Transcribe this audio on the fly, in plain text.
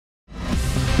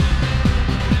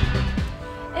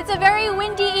very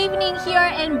windy evening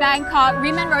here in Bangkok.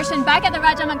 Reem and Roshan back at the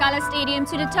Raja Mangala Stadium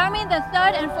to determine the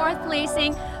third and fourth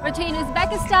placing between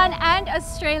Uzbekistan and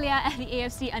Australia at the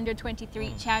AFC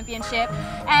U23 Championship.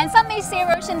 And some may say,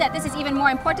 Roshan, that this is even more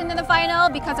important than the final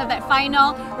because of that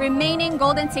final remaining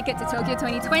golden ticket to Tokyo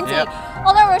 2020. Yep.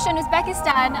 Although, Roshan,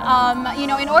 Uzbekistan,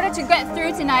 in order to get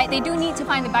through tonight, they do need to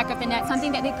find the back of the net,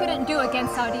 something that they couldn't do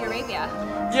against Saudi Arabia.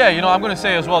 Yeah, I'm going to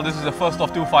say as well, this is the first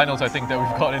of two finals I think that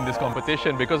we've got in this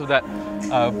competition because of that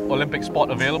Olympic spot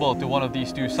available to one of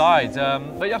these two sides.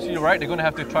 But you're absolutely right, they're going to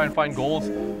have to try and find goals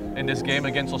in this game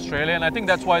against Australia, and I think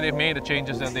that's why they've made the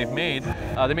changes that they've made.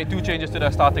 They made two changes to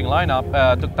their starting lineup.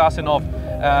 Took Tasinov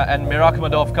and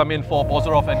Mirakhmadov come in for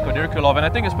Bozorov and Kadirkulov, and I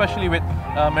think especially with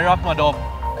Mirakhmadov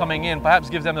coming in, perhaps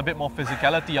gives them a bit more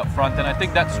physicality up front, and I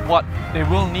think that's what they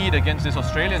will need against this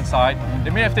Australian side. They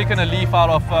may have taken a leaf out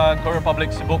of Korea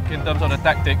Republic's book in terms of the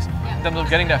tactics, in terms of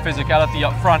getting that physicality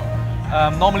up front.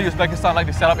 Normally Uzbekistan like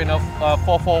to set up in a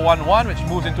 4-4-1-1, which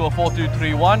moves into a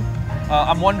 4-2-3-1.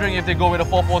 I'm wondering if they go with a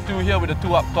 4-4-2 here with the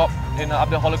two up top in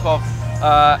Abdelholikov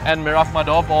and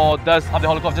Mirakhmadov, or does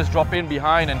Abdelholikov just drop in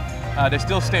behind and they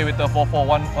still stay with the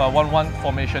 4-4-1-1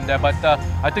 formation there. But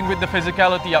I think with the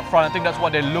physicality up front, I think that's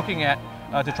what they're looking at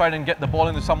to try and get the ball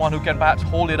into someone who can perhaps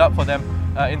hold it up for them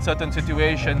in certain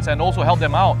situations and also help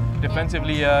them out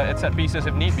defensively at set pieces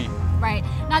if need be. Right.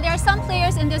 Now, there are some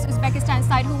players in this Uzbekistan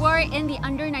side who were in the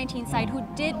under-19 side who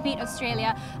did beat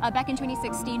Australia back in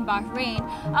 2016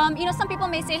 Bahrain. Some people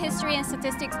may say history and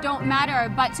statistics don't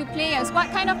matter, but to players, what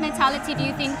kind of mentality do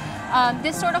you think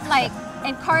this sort of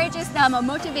encourages them or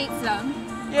motivates them?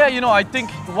 Yeah, I think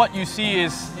what you see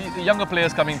is the younger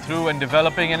players coming through and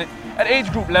developing, and at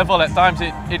age group level at times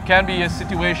it can be a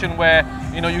situation where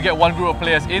you get one group of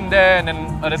players in there, and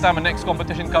then by the time the next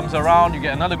competition comes around you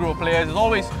get another group of players. There's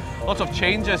always lots of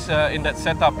changes in that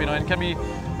setup, it can be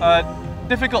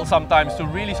difficult sometimes to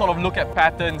really sort of look at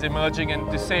patterns emerging and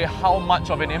to say how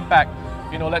much of an impact,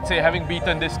 let's say having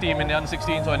beaten this team in the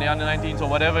under-16s or in the under-19s or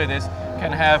whatever it is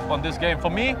can have on this game.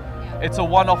 For me, it's a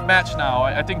one-off match now.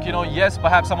 I think, yes,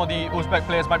 perhaps some of the Uzbek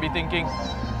players might be thinking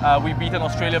we've beaten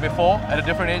Australia before at a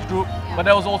different age group, but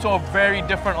that was also a very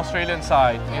different Australian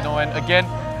side, and again,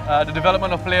 the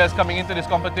development of players coming into this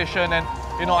competition, and,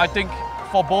 I think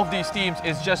for both these teams,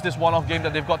 it's just this one-off game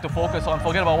that they've got to focus on.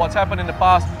 Forget about what's happened in the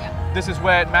past. This is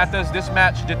where it matters. This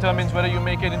match determines whether you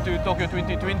make it into Tokyo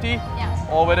 2020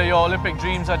 or whether your Olympic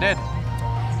dreams are dead.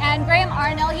 And Graham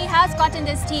Arnold, he has gotten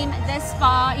this team this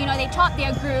far. They topped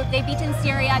their group, they've beaten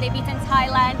Syria, they've beaten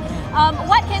Thailand.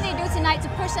 What can they do tonight to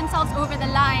push themselves over the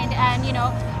line and,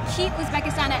 keep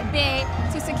Uzbekistan at bay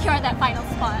to secure that final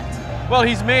spot? Well,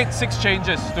 he's made 6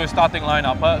 changes to his starting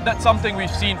lineup. That's something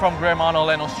we've seen from Graham Arnold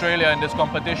and Australia in this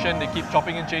competition. They keep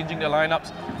chopping and changing their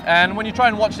lineups. And when you try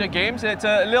and watch their games, it's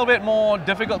a little bit more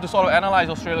difficult to sort of analyze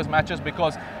Australia's matches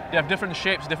because they have different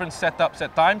shapes, different setups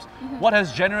at times. What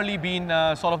has generally been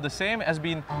sort of the same has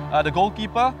been the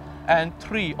goalkeeper and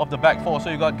 3 of the back 4. So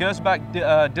you got Gersbach,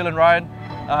 Dylan Ryan,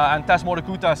 and Tas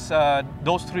Modakutas,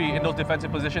 those 3 in those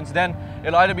defensive positions. Then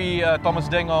it'll either be Thomas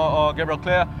Deng or Gabriel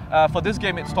Clare. For this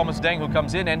game, it's Thomas Deng who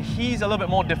comes in, and he's a little bit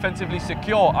more defensively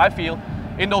secure, I feel,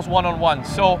 in those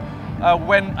one-on-ones. So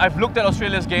when I've looked at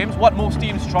Australia's games, what most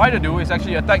teams try to do is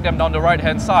actually attack them down the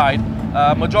right-hand side.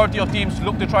 Majority of teams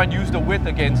look to try and use the width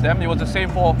against them. It was the same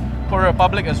for Korea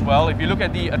Republic as well. If you look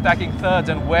at the attacking thirds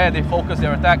and where they focus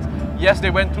their attacks, yes,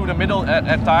 they went through the middle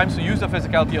at times to use the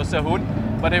physicality of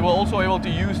Sehun, but they were also able to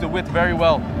use the width very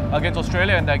well against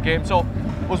Australia in that game. So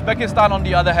Uzbekistan, on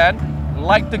the other hand,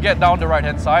 like to get down the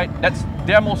right-hand side. That's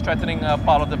their most threatening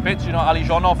part of the pitch. Ali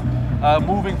Zhonov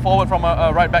moving forward from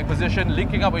a right-back position,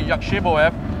 linking up with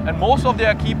Yakshiboev, and most of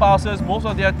their key passes, most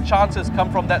of their chances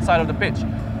come from that side of the pitch.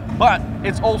 But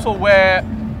it's also where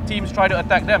teams try to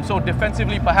attack them. So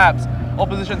defensively, perhaps,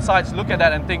 opposition sides look at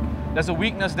that and think there's a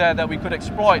weakness there that we could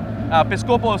exploit.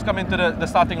 Piscopo has come into the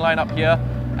starting lineup here,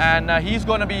 and he's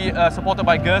going to be supported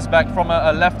by Gersbach from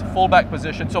a left fullback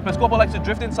position. So Piscopo likes to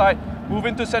drift inside, move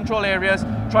into central areas,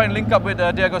 try and link up with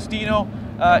D'Agostino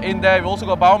in there. We've also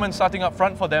got Baumann starting up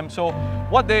front for them. So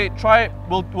what they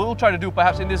will try to do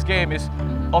perhaps in this game is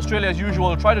Australia, as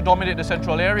usual, try to dominate the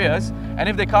central areas, and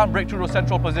if they can't break through those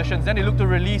central positions, then they look to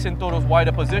release into those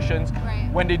wider positions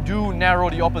when they do narrow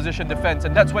the opposition defence,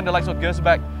 and that's when the likes of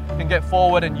Gersbach can get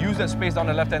forward and use that space down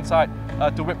the left-hand side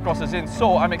to whip crosses in.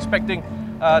 So I'm expecting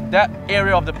that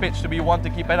area of the pitch to be one to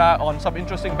keep an eye on. Some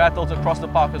interesting battles across the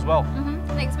park as well.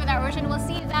 Thanks for that, Roshan. We'll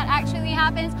see if that actually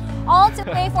happens. All to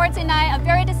play for tonight, a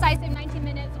very decisive 90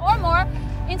 minutes or more,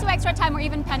 into extra time or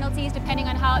even penalties depending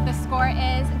on how the score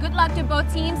is. Good luck to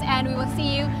both teams, and we will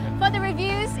see you for the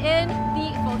reviews in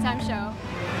the full-time show.